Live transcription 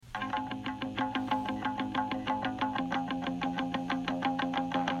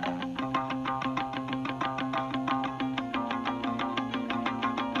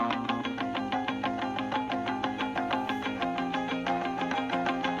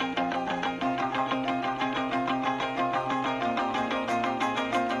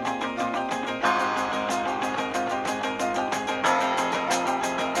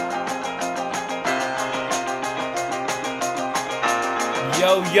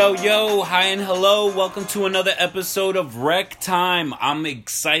Yo, hi and hello. Welcome to another episode of Rec Time. I'm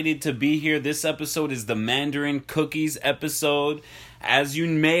excited to be here. This episode is the Mandarin Cookies episode. As you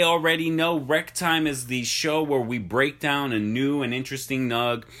may already know, Rec Time is the show where we break down a new and interesting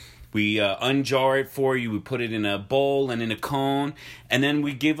nug. We unjar it for you. We put it in a bowl and in a cone, and then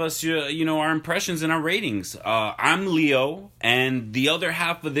we give us our impressions and our ratings. I'm Leo, and the other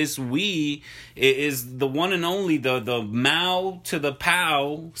half of this we is the one and only the Mao to the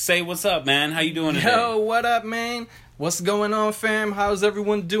Pow. Say what's up, man? How you doing today? Yo, what up, man? What's going on, fam? How's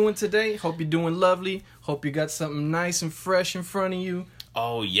everyone doing today? Hope you're doing lovely. Hope you got something nice and fresh in front of you.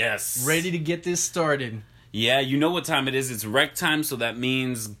 Oh yes, Ready to get this started. Yeah, you know what time it is. It's rec time, so that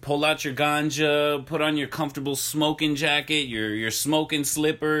means pull out your ganja, put on your comfortable smoking jacket, your smoking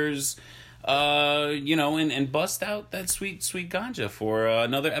slippers, and bust out that sweet ganja for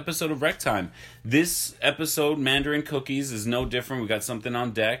another episode of Rec Time. This episode, Mandarin Cookies, is no different. We got something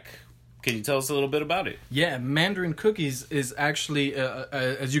on deck. Can you tell us a little bit about it? Yeah, Mandarin Cookies is actually,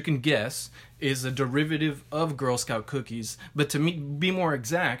 as you can guess, is a derivative of Girl Scout cookies. But to be more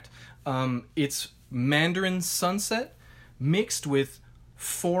exact, it's Mandarin Sunset mixed with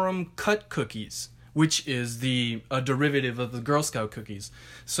Forum Cut cookies, which is a derivative of the Girl Scout cookies.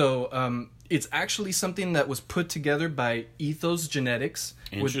 So it's actually something that was put together by Ethos Genetics.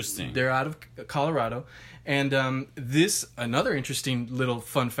 Interesting. They're out of Colorado. And another interesting little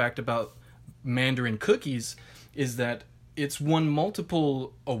fun fact about Mandarin Cookies is that it's won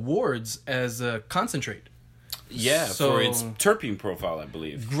multiple awards as a concentrate. Yeah, for its terpene profile, I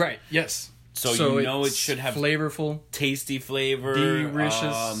believe. Right, yes. So it should have flavorful, tasty flavor,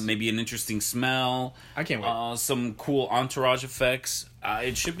 delicious, maybe an interesting smell. I can't wait. Some cool entourage effects.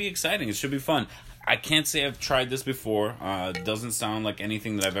 It should be exciting. It should be fun. I can't say I've tried this before. It doesn't sound like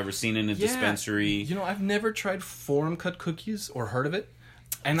anything that I've ever seen in a dispensary. I've never tried Forum Cut cookies or heard of it.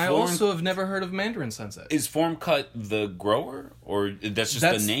 And I also have never heard of Mandarin Sunset. Is Forum Cut the grower, or that's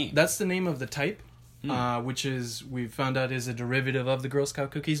the name? That's the name of the type, which is, we found out, is a derivative of the Girl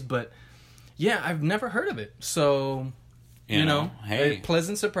Scout cookies. But yeah, I've never heard of it. So, hey, a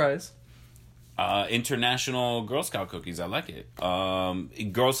pleasant surprise. International Girl Scout cookies, I like it.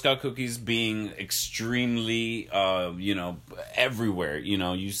 Girl Scout cookies being extremely, everywhere.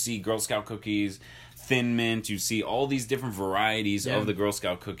 You see Girl Scout cookies, Thin Mint, you see all these different varieties of the Girl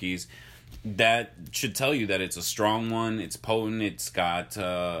Scout cookies. That should tell you that it's a strong one, it's potent, it's got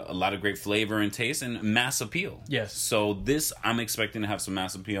a lot of great flavor and taste, and mass appeal. Yes. So this, I'm expecting to have some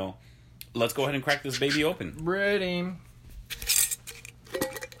mass appeal. Let's go ahead and crack this baby open. Ready.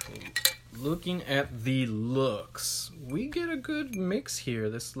 Looking at the looks, we get a good mix here.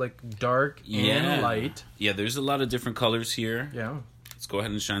 This dark and light. Yeah, there's a lot of different colors here. Yeah. Let's go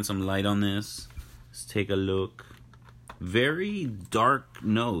ahead and shine some light on this. Let's take a look. Very dark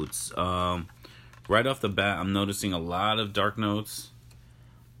notes. Right off the bat, I'm noticing a lot of dark notes.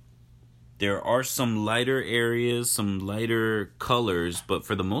 There are some lighter areas, some lighter colors, but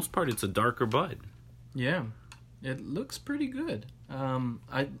for the most part, it's a darker bud. Yeah, it looks pretty good. Look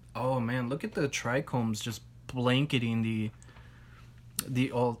at the trichomes just blanketing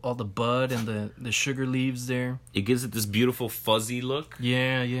all the bud and the sugar leaves there. It gives it this beautiful fuzzy look.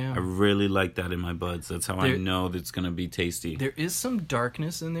 Yeah. I really like that in my buds. That's how I know that it's going to be tasty. There is some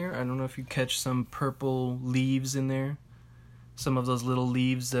darkness in there. I don't know if you catch some purple leaves in there. Some of those little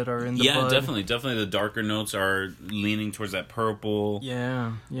leaves that are in the bud. Definitely. The darker notes are leaning towards that purple.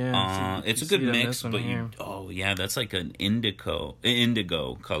 Yeah. It's a good mix, but that's like an indigo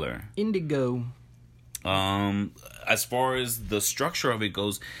color. Indigo. As far as the structure of it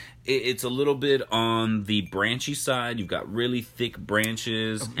goes, it's a little bit on the branchy side. You've got really thick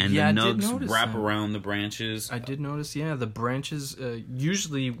branches, and the nugs wrap around the branches. I did notice, the branches,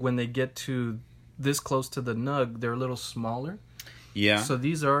 usually when they get to this close to the nug, they're a little smaller. Yeah. So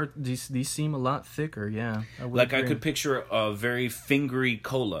these seem a lot thicker. Yeah. I could picture a very fingery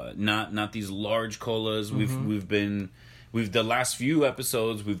cola, not these large colas. Mm-hmm. We've the last few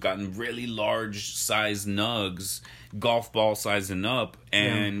episodes we've gotten really large size nugs, golf ball size and up,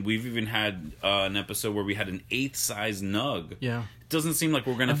 and we've even had an episode where we had an 8th size nug. Yeah. Doesn't seem like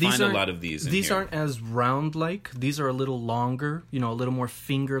we're going to find a lot of these. These aren't as round-like. These are a little longer. A little more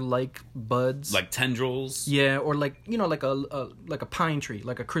finger-like buds. Like tendrils. Yeah, or like a pine tree,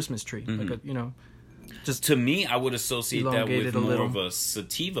 like a Christmas tree, Mm-hmm. Just to me, I would associate that with more of a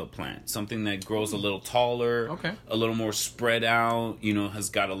sativa plant, something that grows a little taller, a little more spread out. Has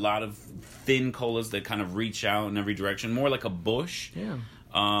got a lot of thin colas that kind of reach out in every direction, more like a bush. Yeah.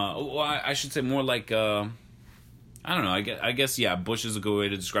 I should say more like I don't know. I guess bush is a good way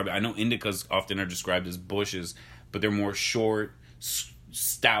to describe it. I know indicas often are described as bushes, but they're more short,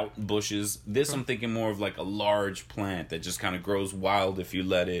 stout bushes. This I'm thinking more of like a large plant that just kind of grows wild if you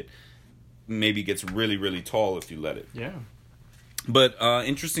let it. Maybe gets really, really tall if you let it. Yeah. But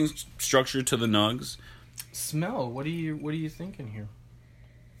interesting structure to the nugs. Smell. What are you thinking here?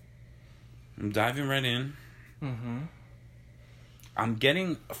 I'm diving right in. Mm-hmm. I'm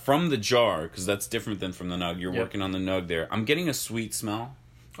getting from the jar, because that's different than from the nug. You're working on the nug there. I'm getting a sweet smell.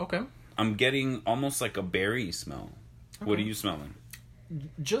 Okay. I'm getting almost like a berry smell. Okay. What are you smelling?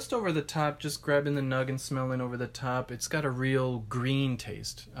 Just over the top, just grabbing the nug and smelling over the top. It's got a real green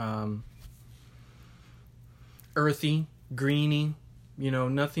taste. Earthy, greeny,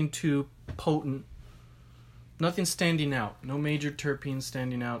 nothing too potent. Nothing standing out. No major terpenes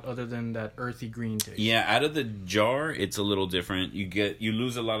standing out other than that earthy green taste. Yeah, out of the jar, it's a little different. You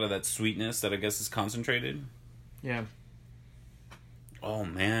lose a lot of that sweetness that I guess is concentrated. Yeah. Oh,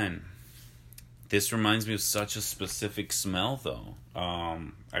 man. This reminds me of such a specific smell, though.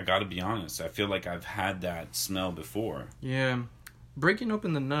 I gotta be honest. I feel like I've had that smell before. Yeah. Breaking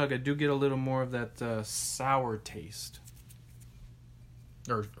open the nug, I do get a little more of that sour taste.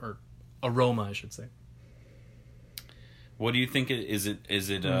 Or aroma, I should say. What do you think is it?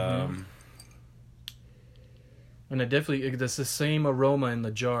 And I definitely, it's the same aroma in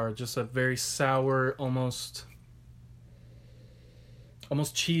the jar. Just a very sour, almost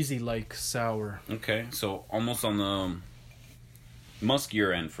cheesy-like sour. Okay, so almost on the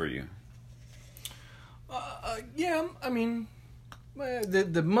muskier end for you. Yeah, I mean,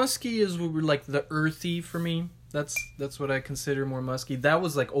 the musky is like the earthy for me. That's what I consider more musky. That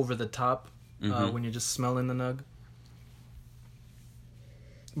was like over the top when you're just smelling the nug.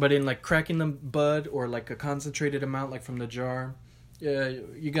 But in like cracking the bud or like a concentrated amount like from the jar, yeah,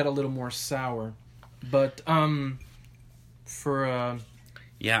 you got a little more sour. But for I'm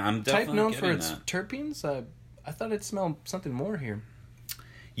definitely type known for its that. terpenes, I thought it smelled something more here.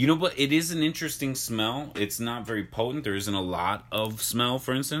 But it is an interesting smell. It's not very potent. There isn't a lot of smell,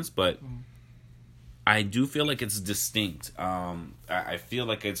 for instance, but I do feel like it's distinct. I feel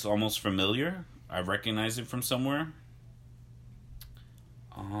like it's almost familiar. I recognize it from somewhere.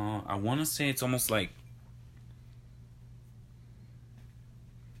 I want to say it's almost like...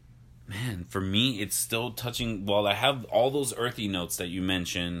 Man, for me, it's still touching... While I have all those earthy notes that you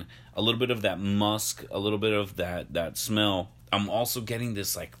mentioned, a little bit of that musk, a little bit of that smell, I'm also getting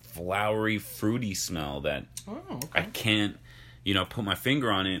this like flowery, fruity smell that I can't, put my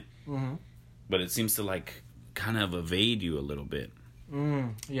finger on it, but it seems to like kind of evade you a little bit.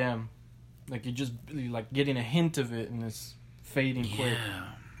 Yeah. Like you're like getting a hint of it and it's fading quick.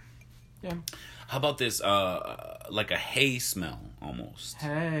 Yeah. How about this, like a hay smell, almost?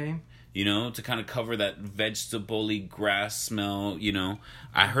 Hay. To kind of cover that vegetable-y grass smell,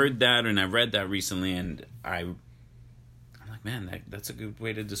 I heard that and I read that recently, and I'm like, man, that's a good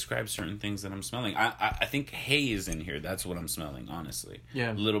way to describe certain things that I'm smelling. I think hay is in here. That's what I'm smelling, honestly.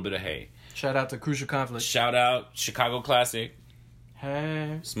 Yeah. A little bit of hay. Shout out to Crucial Conflict. Shout out Chicago Classic.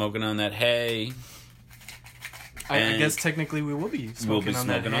 Hay. Smoking on that hay. I guess technically we will be smoking on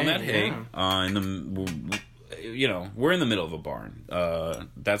that hay. Yeah. We're in the middle of a barn.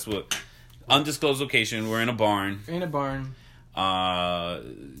 That's what... Undisclosed location. We're in a barn. In a barn.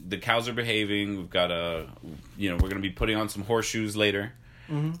 The cows are behaving. We've got we're going to be putting on some horseshoes later.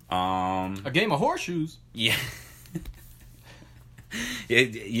 Mm-hmm. A game of horseshoes. Yeah.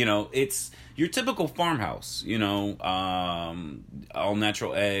 It's your typical farmhouse. All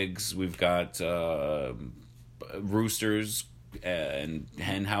natural eggs. We've got roosters and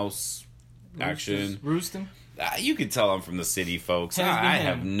hen house action. Roosting? You could tell I'm from the city, folks. I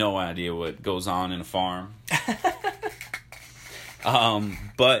have no idea what goes on in a farm.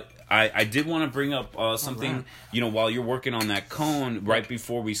 But I did want to bring up something, while you're working on that cone, right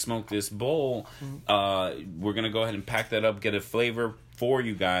before we smoke this bowl, we're going to go ahead and pack that up, get a flavor for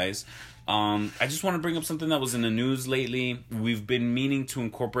you guys. I just want to bring up something that was in the news lately. We've been meaning to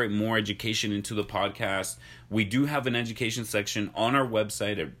incorporate more education into the podcast. We do have an education section on our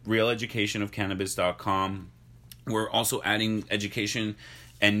website at realeducationofcannabis.com. We're also adding education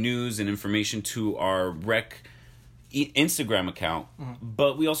and news and information to our rec Instagram account,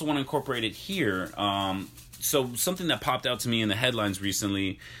 but we also want to incorporate it here. So something that popped out to me in the headlines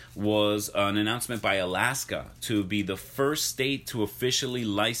recently was an announcement by Alaska to be the first state to officially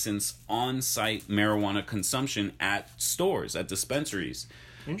license on-site marijuana consumption at stores, at dispensaries.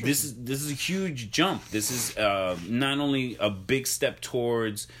 This is a huge jump. This is not only a big step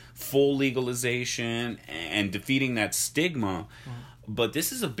towards full legalization and defeating that stigma, but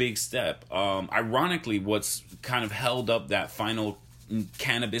this is a big step. Ironically, what's kind of held up that final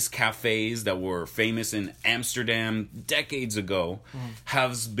cannabis cafes that were famous in Amsterdam decades ago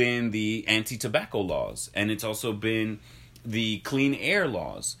has been the anti-tobacco laws, and it's also been the clean air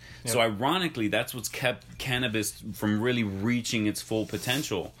laws. Yep. So ironically, that's what's kept cannabis from really reaching its full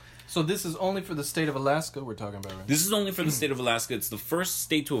potential. So this is only for the state of Alaska we're talking about, right? This is only for the state of Alaska. It's the first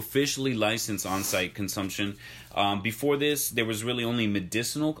state to officially license on-site consumption. Before this, there was really only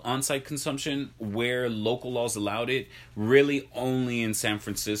medicinal on-site consumption where local laws allowed it, really only in San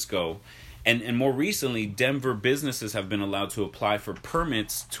Francisco. And more recently, Denver businesses have been allowed to apply for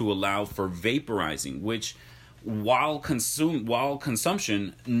permits to allow for vaporizing, which, while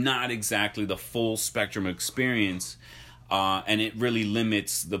consumption, not exactly the full spectrum experience. And it really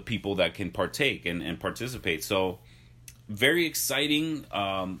limits the people that can partake and participate. So, very exciting.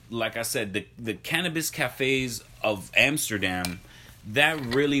 Like I said, the cannabis cafes of Amsterdam, that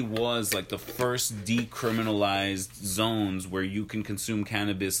really was like the first decriminalized zones where you can consume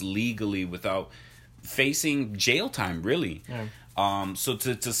cannabis legally without facing jail time, really. Yeah. So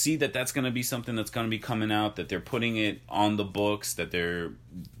to see that that's going to be something that's going to be coming out, that they're putting it on the books, that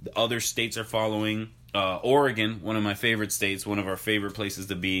other states are following. Oregon, one of my favorite states, one of our favorite places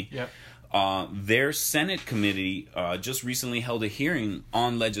to be. Yep. Their Senate committee just recently held a hearing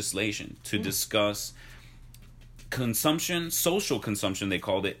on legislation to discuss consumption, social consumption, they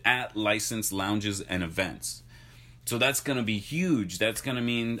called it, at licensed lounges and events. So that's going to be huge. That's going to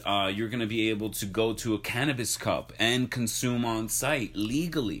mean you're going to be able to go to a cannabis cup and consume on site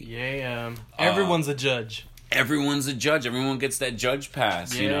legally. Yeah, everyone's a judge. Everyone's a judge. Everyone gets that judge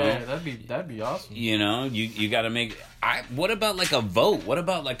pass. Yeah, you know, that'd be awesome. You know, you got to make. What about like a vote? What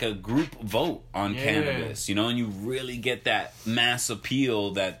about like a group vote on cannabis? You know, and you really get that mass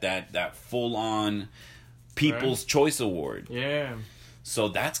appeal, that full on People's Choice Award. Yeah. So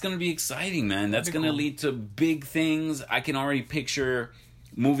that's gonna be exciting, man. That's gonna lead to big things. I can already picture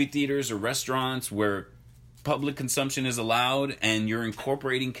movie theaters or restaurants where public consumption is allowed, and you're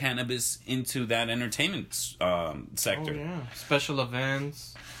incorporating cannabis into that entertainment sector. Oh, yeah. Special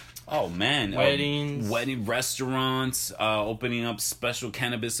events. Oh, man. Weddings. Wedding restaurants, opening up special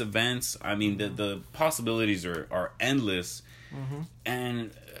cannabis events. I mean, the possibilities are endless. Mm-hmm.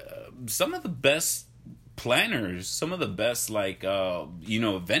 And some of the best planners, some of the best,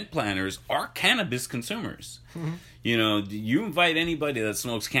 event planners are cannabis consumers. Mm-hmm. You know, you invite anybody that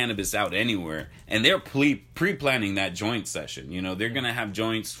smokes cannabis out anywhere, and they're pre-planning that joint session. You know, they're going to have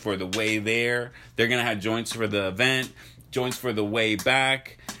joints for the way there. They're going to have joints for the event, joints for the way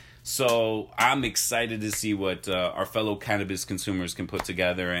back. So I'm excited to see what our fellow cannabis consumers can put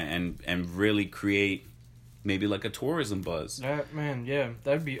together and really create maybe like a tourism buzz.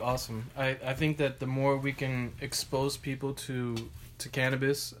 That'd be awesome. I think that the more we can expose people to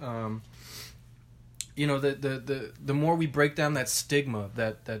cannabis, the more we break down that stigma,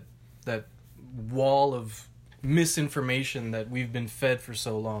 that wall of misinformation that we've been fed for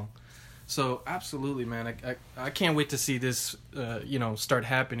so long. So absolutely, man, I can't wait to see this start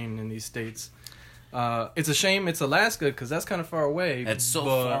happening in these states. It's a shame it's Alaska because that's kind of far away. It's so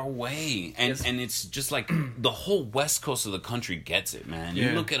far away, and it's just like the whole west coast of the country gets it, man.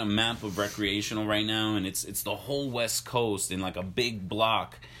 You look at a map of recreational right now, and it's the whole west coast in like a big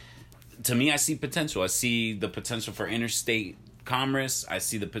block. To me, I see potential. I see the potential for interstate commerce. I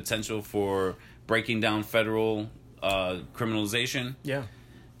see the potential for breaking down federal criminalization. Yeah.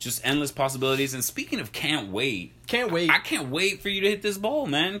 Just endless possibilities. And speaking of can't wait. I can't wait for you to hit this bowl,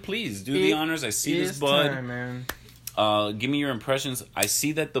 man. Please, do the honors. I see this bud. Time, man. Give me your impressions. I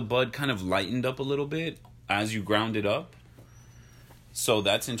see that the bud kind of lightened up a little bit as you ground it up. So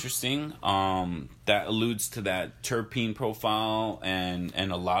that's interesting. That alludes to that terpene profile and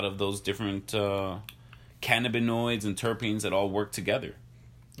a lot of those different cannabinoids and terpenes that all work together.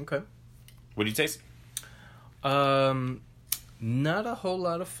 Okay. What do you taste? Not a whole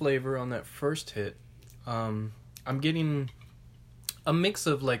lot of flavor on that first hit. I'm getting a mix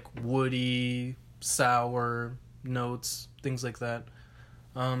of like woody, sour notes, things like that.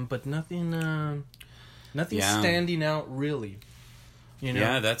 But nothing standing out really. You know?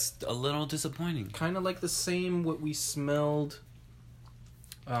 Yeah, that's a little disappointing. Kind of like the same what we smelled.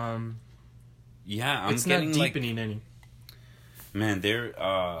 I'm it's getting not deepening any. Man,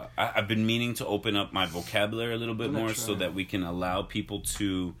 I've been meaning to open up my vocabulary a little bit more so that we can allow people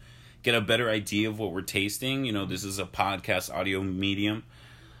to get a better idea of what we're tasting. You know, this is a podcast audio medium.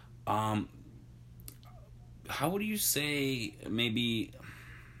 How would you say maybe?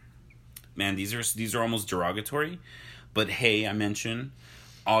 Man, these are almost derogatory. But hey, I mentioned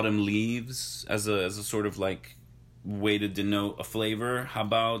autumn leaves as a sort of like way to denote a flavor. How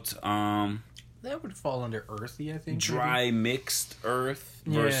about That would fall under earthy, I think. Dry mixed earth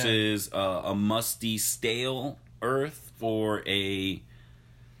versus a musty stale earth for a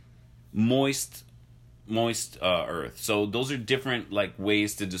moist earth. So those are different like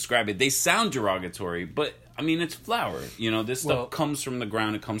ways to describe it. They sound derogatory, but I mean it's flour. You know, this stuff comes from the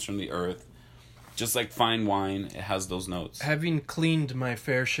ground, it comes from the earth. Just like fine wine, it has those notes. Having cleaned my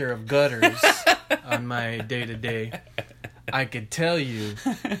fair share of gutters on my day-to-day, I could tell you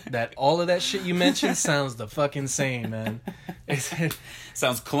that all of that shit you mentioned sounds the fucking same, man.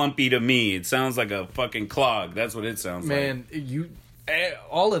 Sounds clumpy to me. It sounds like a fucking clog. That's what it sounds like. Man,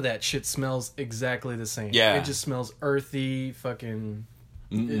 all of that shit smells exactly the same. Yeah. It just smells earthy, fucking...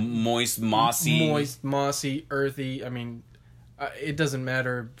 moist, mossy. Moist, mossy, earthy. I mean, it doesn't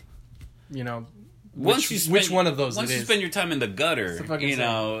matter, you know... which one of those it is. Once you spend your time in the gutter, you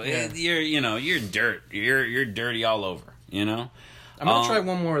know, you're dirt. You're dirty all over, you know? I'm going to try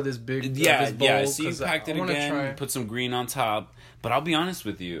one more of this big this bowl. Yeah, see, you packed it again, put some green on top. But I'll be honest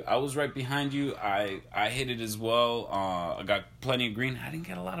with you, I was right behind you. I hit it as well. I got plenty of green. I didn't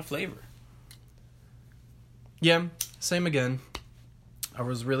get a lot of flavor. Yeah, same again. I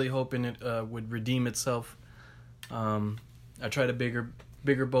was really hoping it would redeem itself. I tried a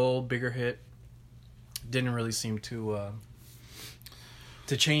bigger bowl, bigger hit. Didn't really seem to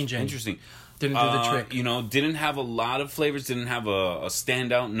change anything. Interesting. Didn't do the trick. You know, didn't have a lot of flavors. Didn't have a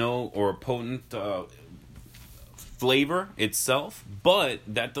standout note or a potent flavor itself. But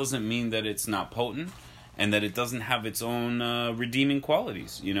that doesn't mean that it's not potent and that it doesn't have its own redeeming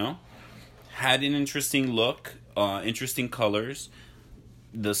qualities, you know? Had an interesting look, interesting colors.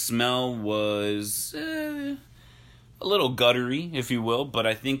 The smell was... a little guttery, if you will, but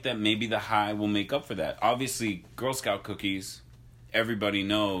I think that maybe the high will make up for that. Obviously, Girl Scout cookies, everybody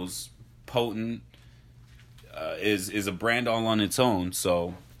knows, potent, is a brand all on its own,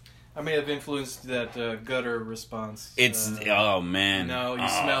 so... I may have influenced that gutter response. It's, oh man. No, you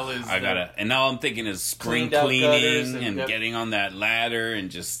smell is... and now I'm thinking is spring cleaning and getting on that ladder and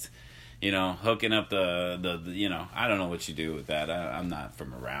just, you know, hooking up the you know, I don't know what you do with that. I'm not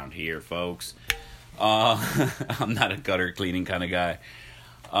from around here, folks. I'm not a gutter cleaning kind of guy.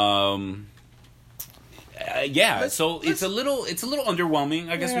 It's a little underwhelming,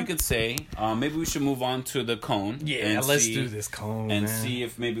 I guess we could say. Maybe we should move on to the cone. Yeah, let's do this cone, and see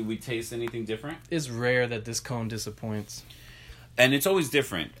if maybe we taste anything different. It's rare that this cone disappoints, and it's always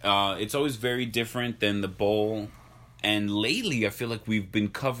different. It's always very different than the bowl. And lately, I feel like we've been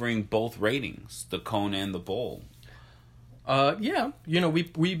covering both ratings, the cone and the bowl. Yeah, you know,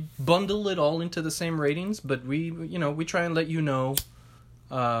 we bundle it all into the same ratings, but we try and let you know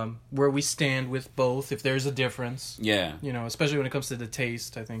where we stand with both, if there's a difference. Yeah. You know, especially when it comes to the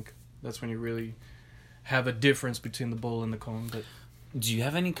taste, I think that's when you really have a difference between the bowl and the cone. But do you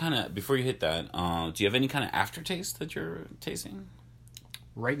have any kind of, before you hit that, do you have any kind of aftertaste that you're tasting?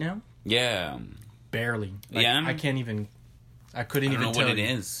 Right now? Yeah. Barely. Yeah? I couldn't even tell you. I don't know what it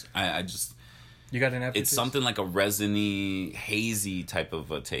is. I just... You got an aftertaste? It's something like a resiny, hazy type of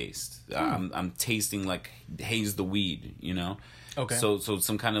a taste. I'm tasting like haze the weed, you know? Okay. So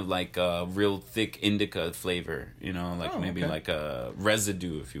some kind of like real thick indica flavor, you know, like like a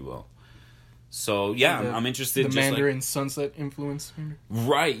residue, if you will. So yeah, I'm interested. The Mandarin Sunset influence,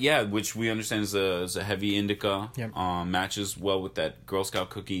 right? Yeah, which we understand is a heavy indica. Yep. Matches well with that Girl Scout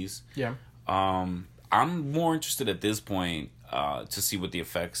cookies. Yeah. I'm more interested at this point to see what the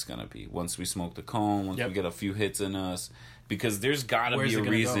effect's gonna be once we smoke the cone, once we get a few hits in us, because there's gotta be a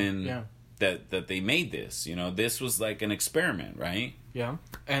reason that they made this. You know, this was like an experiment, right? Yeah,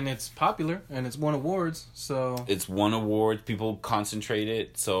 and it's popular and it's won awards. So it's won awards. People concentrate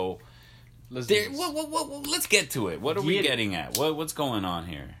it. So let's get to it. What are we getting at? What's going on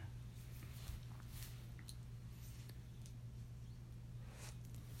here?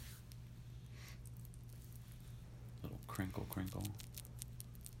 Little crinkle.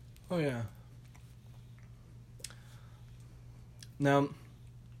 Oh yeah. Now,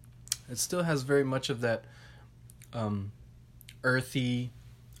 it still has very much of that earthy,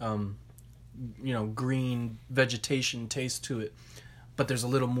 green vegetation taste to it, but there's a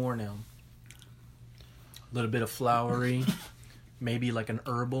little more now. A little bit of flowery, maybe like an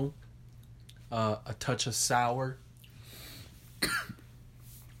herbal, a touch of sour.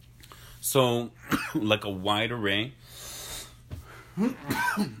 So, like a wide array.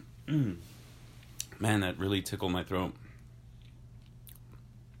 Man, that really tickled my throat.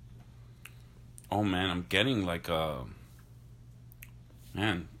 Oh man, I'm getting like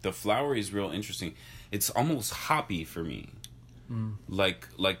man, the flowery is real interesting. It's almost hoppy for me. Like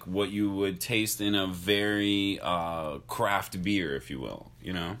what you would taste in a very craft beer, if you will,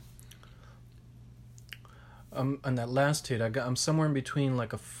 you know? on that last hit, I'm somewhere in between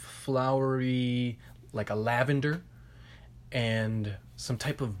like a flowery, like a lavender, and some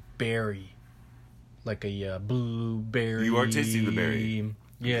type of berry, like a blueberry. You are tasting the berry.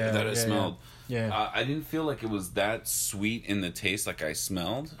 Yeah, that I smelled. Yeah. I didn't feel like it was that sweet in the taste, like I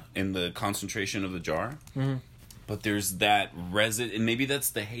smelled in the concentration of the jar. Mm-hmm. But there's that resin, and maybe that's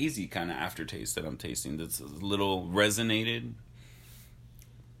the hazy kind of aftertaste that I'm tasting. That's a little resonated.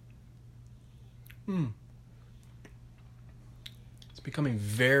 It's becoming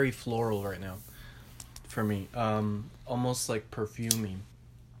very floral right now for me. Almost like perfuming.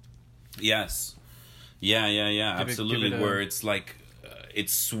 Yes. Yeah. Absolutely. Where it's like,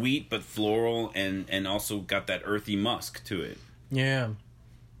 it's sweet but floral, and also got that earthy musk to it. Yeah.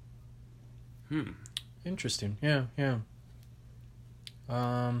 Interesting. Yeah. Yeah,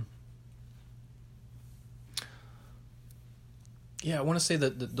 I want to say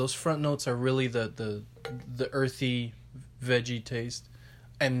that those front notes are really the earthy veggie taste,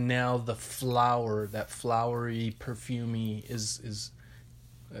 and now the flower, that flowery, perfumey is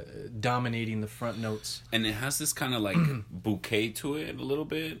dominating the front notes. And it has this kind of like bouquet to it a little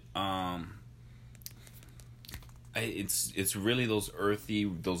bit. It's really those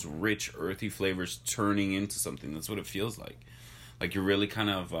rich earthy flavors turning into something. That's what it feels like. Like you're really kind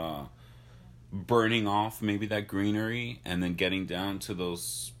of burning off maybe that greenery and then getting down to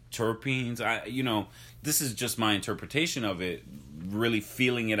those terpenes. This is just my interpretation of it, really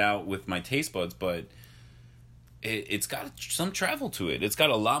feeling it out with my taste buds, but it's got some travel to it. It's got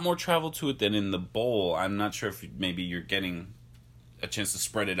a lot more travel to it than in the bowl. I'm not sure if maybe you're getting a chance to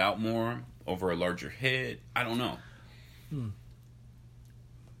spread it out more over a larger hit. I don't know.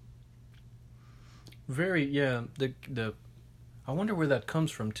 Very, yeah. The I wonder where that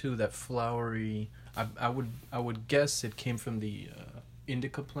comes from too. That flowery. I would guess it came from the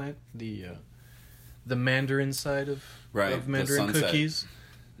indica plant, the Mandarin side of Mandarin Cookies.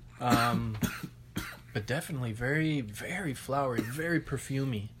 But definitely very, very flowery, very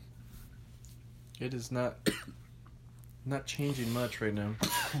perfumey. It is not changing much right now.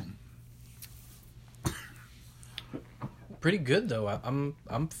 Pretty good though.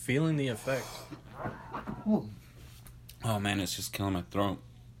 I'm feeling the effect. Oh man, it's just killing my throat.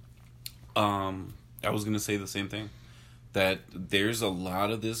 I was gonna say the same thing. That there's a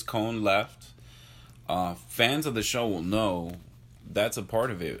lot of this cone left. Fans of the show will know that's a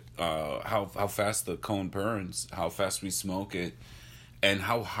part of it. How fast the cone burns, how fast we smoke it, and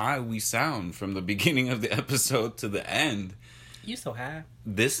how high we sound from the beginning of the episode to the end. You so high.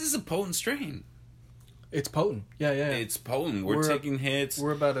 This is a potent strain. It's potent. Yeah. It's potent. We're taking hits.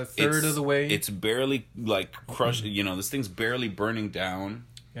 We're about a third of the way. It's barely like crushed. This thing's barely burning down.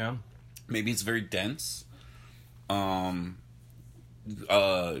 Yeah. Maybe it's very dense. A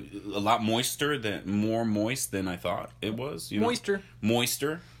lot more moist than I thought it was.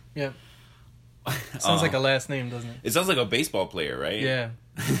 Moister. Yeah. Sounds like a last name, doesn't it? It sounds like a baseball player, right? Yeah.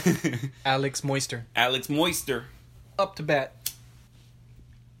 Alex Moister. Up to bat.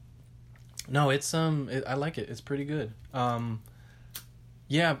 No, it's I like it. It's pretty good.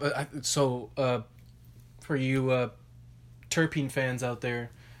 Yeah, but for you terpene fans out there,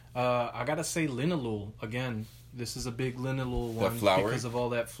 I gotta say linalool again. This is a big linalool one because of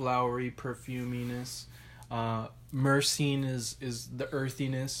all that flowery perfuminess. Myrcene is the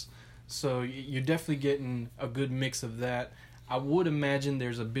earthiness, so you're definitely getting a good mix of that. I would imagine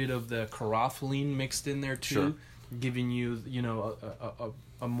there's a bit of the carotene mixed in there too, sure, giving you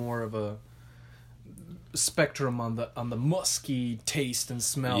a more of a spectrum on the musky taste and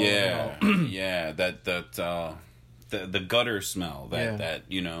smell. Yeah, yeah, the gutter smell, the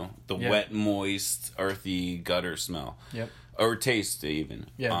wet, moist, earthy gutter smell. Yep. Or taste even.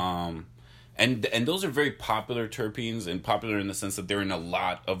 Yeah. And those are very popular terpenes, and popular in the sense that they're in a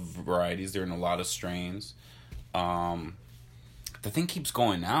lot of varieties, they're in a lot of strains. The thing keeps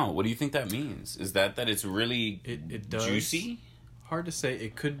going out. What do you think that means? Is that it's really it does. Juicy? Hard to say.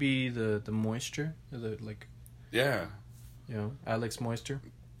 It could be the moisture, yeah, Alex Moisture.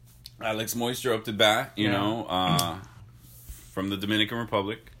 Alex Moisture up to bat, from the Dominican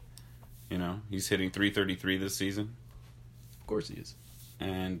Republic. He's hitting .333 this season. Of course he is.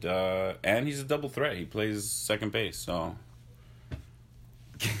 And he's a double threat. He plays second base, so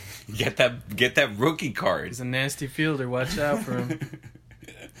get that rookie card. He's a nasty fielder. Watch out for him.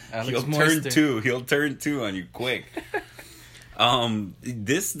 Alex He'll turn two on you quick.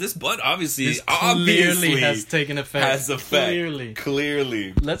 This bud obviously has taken effect. Has effect.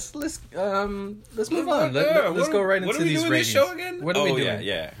 Clearly. Let's move on. Let's go right into these ratings. What are we doing this show again? What are we doing?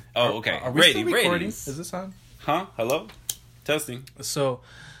 Yeah. Oh, okay. Are we still recording? Ratings. Is this on? Huh? Hello? Testing. So,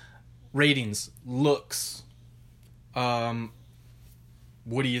 ratings, looks,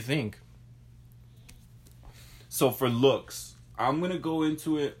 What do you think? So for looks, I'm going to go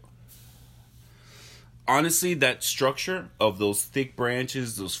into it. Honestly, that structure of those thick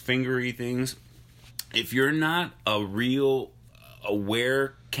branches, those fingery things, if you're not a real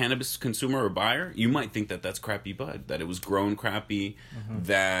aware cannabis consumer or buyer, you might think that that's crappy bud, that it was grown crappy,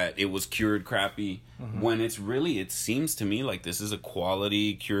 that it was cured crappy, when it's really, it seems to me like this is a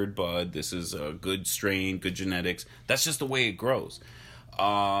quality cured bud, this is a good strain, good genetics. That's just the way it grows.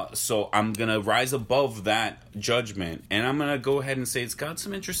 So I'm gonna rise above that judgment, and I'm gonna go ahead and say it's got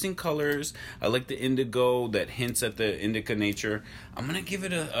some interesting colors. I like the indigo that hints at the indica nature. I'm gonna give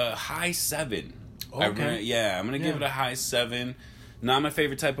it a high 7. Okay. I'm gonna give it a high 7. Not my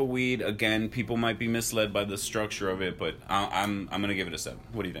favorite type of weed. Again, people might be misled by the structure of it, but I'm gonna give it a 7.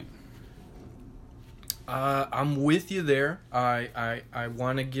 What do you think? I'm with you there. I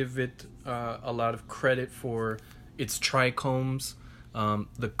want to give it a lot of credit for its trichomes,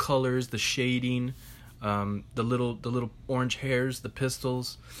 the colors, the shading, the little orange hairs, the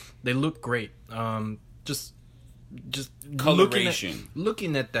pistils. They look great. Just Coloration.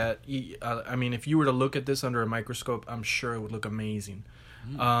 Looking at that, I mean, if you were to look at this under a microscope, I'm sure it would look amazing.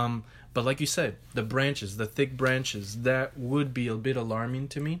 But like you said, the branches, the thick branches, that would be a bit alarming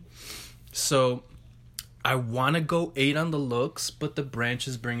to me. So I want to go 8 on the looks, but the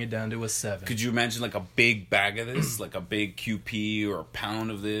branches bring it down to a 7. Could you imagine like a big bag of this, like a big QP or a pound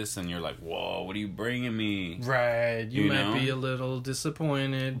of this, and you're like, whoa, what are you bringing me? Right. You might know? be a little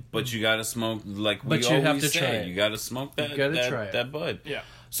disappointed. But you got to smoke, like we But you always have to say, try it. you got to smoke that, You gotta try it. that bud. Yeah.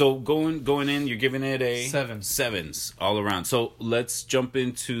 So going in, you're giving it a 7. 7s all around. So let's jump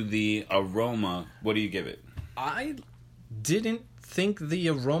into the aroma. What do you give it? I didn't think the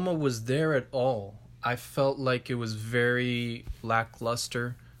aroma was there at all. I felt like it was very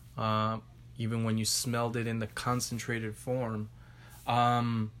lackluster, even when you smelled it in the concentrated form.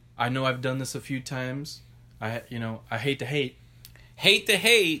 I know I've done this a few times. I hate to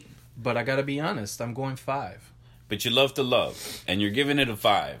hate, but I gotta be honest. I'm going 5. But you love to love, and you're giving it a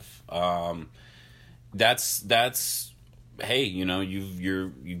 5. That's hey, you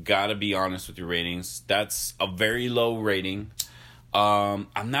gotta be honest with your ratings. That's a very low rating. I'm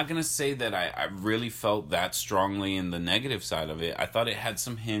not gonna say that I really felt that strongly in the negative side of it. I thought it had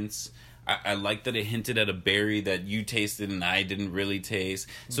some hints. I like that it hinted at a berry that you tasted and I didn't really taste.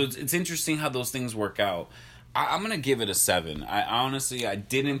 So it's interesting how those things work out. I'm gonna give it a 7. I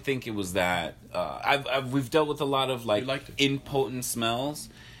didn't think it was that. We've dealt with a lot of like impotent smells,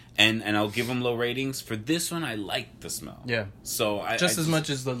 and I'll give them low ratings. For this one, I liked the smell. Yeah. So as much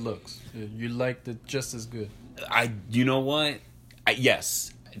as the looks, you liked it just as good. You know what?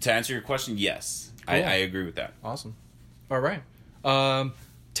 Yes. To answer your question, yes. Cool. I agree with that. Awesome. All right.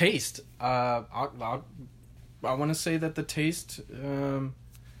 Taste. I want to say that the taste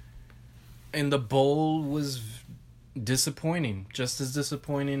in the bowl was disappointing, just as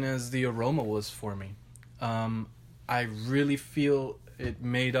disappointing as the aroma was for me. I really feel it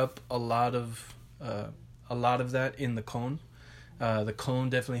made up a lot of that in the cone. The cone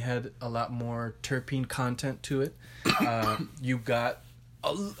definitely had a lot more terpene content to it. You got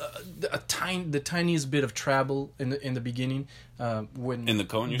the tiniest bit of travel in the beginning. When in the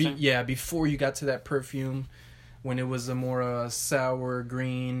cone, you're saying? Yeah, before you got to that perfume, when it was a more sour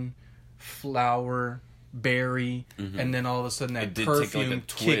green flower berry, and then all of a sudden that perfume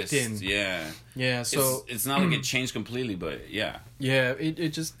kicked in. Yeah. So it's not like it changed completely, but yeah. Yeah,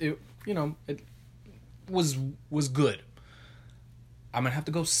 it was good. I'm gonna have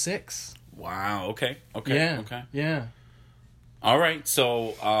to go 6. Wow. Okay. Yeah. All right.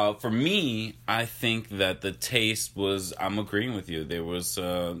 So for me, I think that the taste was. I'm agreeing with you. There was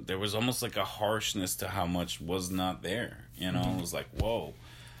almost like a harshness to how much was not there. It was like whoa.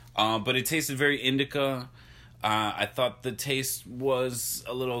 But it tasted very indica. I thought the taste was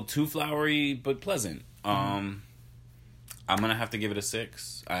a little too flowery, but pleasant. I'm gonna have to give it a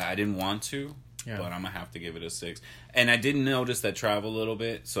 6. I didn't want to. Yeah. But I'm gonna have to give it a 6, and I didn't notice that travel a little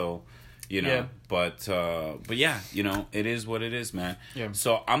bit, so But yeah, it is what it is, man. Yeah.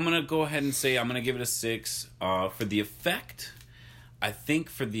 So I'm gonna go ahead and say I'm gonna give it a 6. For the effect, I think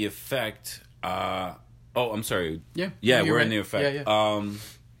for the effect. I'm sorry. Yeah. Yeah, we're in the effect. Yeah.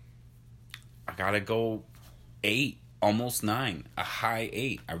 I gotta go 8, almost 9, a high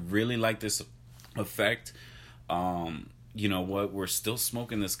 8. I really like this effect. You know what? We're still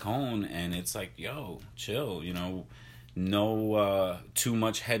smoking this cone, and it's like, yo, chill. No too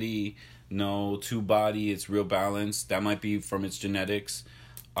much heady, no too body. It's real balanced. That might be from its genetics.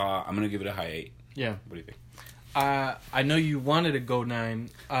 I'm gonna give it a high 8. Yeah. What do you think? I know you wanted to go 9.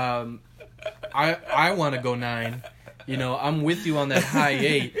 I want to go 9, I'm with you on that high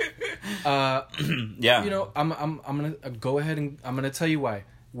 8. Yeah. I'm gonna go ahead and I'm gonna tell you why.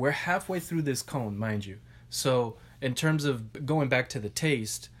 We're halfway through this cone, mind you. So in terms of going back to the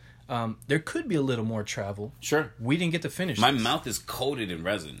taste, there could be a little more travel. Sure. We didn't get to finish. My this. mouth is coated in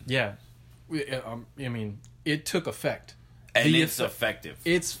resin. Yeah. I mean, it took effect. And it's effective.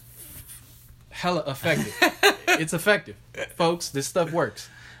 It's hella effective. It's effective. Folks, this stuff works.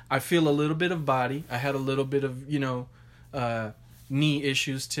 I feel a little bit of body. I had a little bit of, knee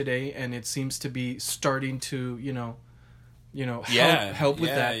issues today, and it seems to be starting to, help with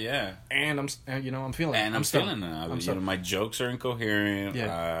that. Yeah. And I'm feeling it. And I'm feeling it. My jokes are incoherent.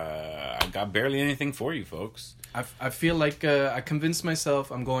 Yeah. I got barely anything for you, folks. I feel like I convinced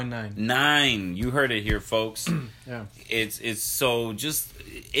myself I'm going 9. 9. You heard it here, folks. Yeah. It's so just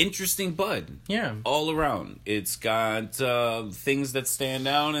interesting bud. Yeah. All around. It's got things that stand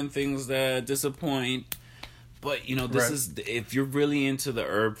out and things that disappoint. But, this is, if you're really into the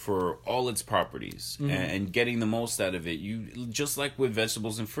herb for all its properties and getting the most out of it, you just like with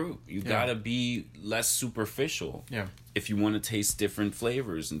vegetables and fruit, you gotta be less superficial. Yeah. If you want to taste different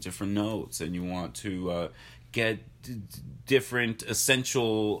flavors and different notes, and you want to get different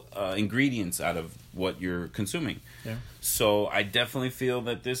essential ingredients out of what you're consuming. Yeah. So I definitely feel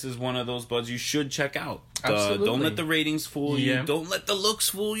that this is one of those buds you should check out. Absolutely. Don't let the ratings fool you. Yeah. Don't let the looks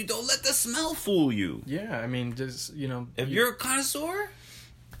fool you. Don't let the smell fool you. Yeah, I mean, just, If you're a connoisseur,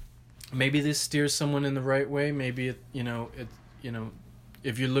 maybe this steers someone in the right way. Maybe if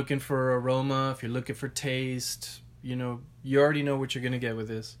you're looking for aroma, if you're looking for taste, you already know what you're gonna get with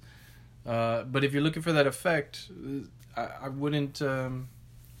this. But if you're looking for that effect, I wouldn't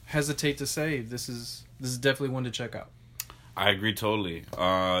hesitate to say this is definitely one to check out. I agree totally.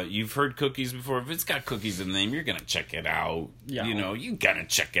 You've heard cookies before. If it's got cookies in the name, you're gonna check it out. Yeah. You're gonna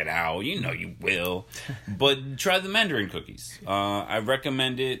check it out. You will. But try the Mandarin cookies. I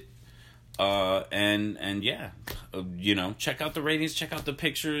recommend it. And yeah, check out the ratings, check out the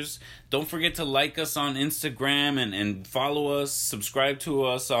pictures. Don't forget to like us on Instagram and follow us, subscribe to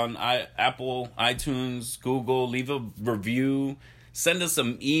us on Apple, iTunes, Google, leave a review, send us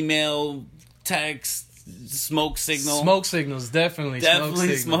some email, text, smoke signals, definitely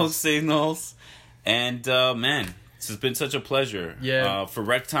smoke signals. And man, this has been such a pleasure. Yeah. For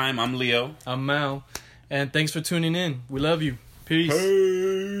Rec Time, I'm Leo. I'm Mal, and thanks for tuning in. We love you. Peace.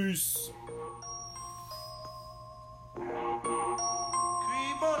 Peace.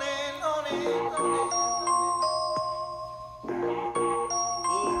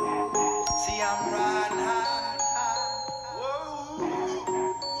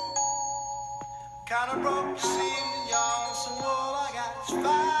 Kinda broke, you see me, y'all. So all I got is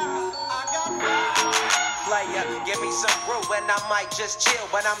fire. I got fire. Player, give me some brew and I might just chill.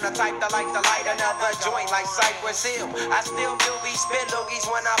 But I'm the type that like to light another joint like Cypress Hill. I still do be spit loogies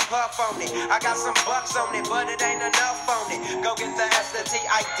when I puff on it. I got some bucks on it, but it ain't enough on it. Go get the S, the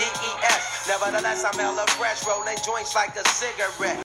T-I-D-E-S. Nevertheless, I'm hella fresh, rolling joints like a cigarette.